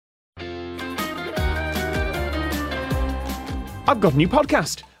I've got a new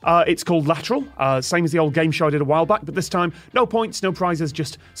podcast. It's called Lateral, same as the old game show I did a while back, but this time, no points, no prizes,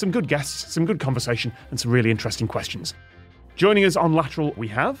 just some good guests, some good conversation, and some really interesting questions. Joining us on Lateral, we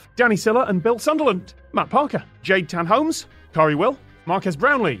have Danny Siller and Bill Sunderland, Matt Parker, Jade Tan-Holmes, Corey Will, Marquez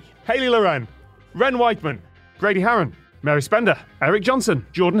Brownlee, Hayley Loren, Ren Whiteman, Grady Harron, Mary Spender, Eric Johnson,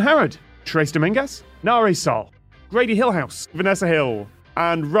 Jordan Harrod, Trace Dominguez, Nare Sol, Grady Hillhouse, Vanessa Hill,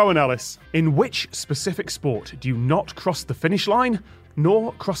 and Rowan Ellis. In which specific sport do you not cross the finish line,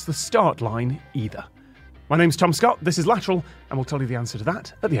 nor cross the start line either? My name's Tom Scott, this is Lateral, and we'll tell you the answer to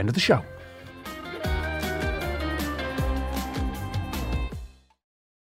that at the end of the show.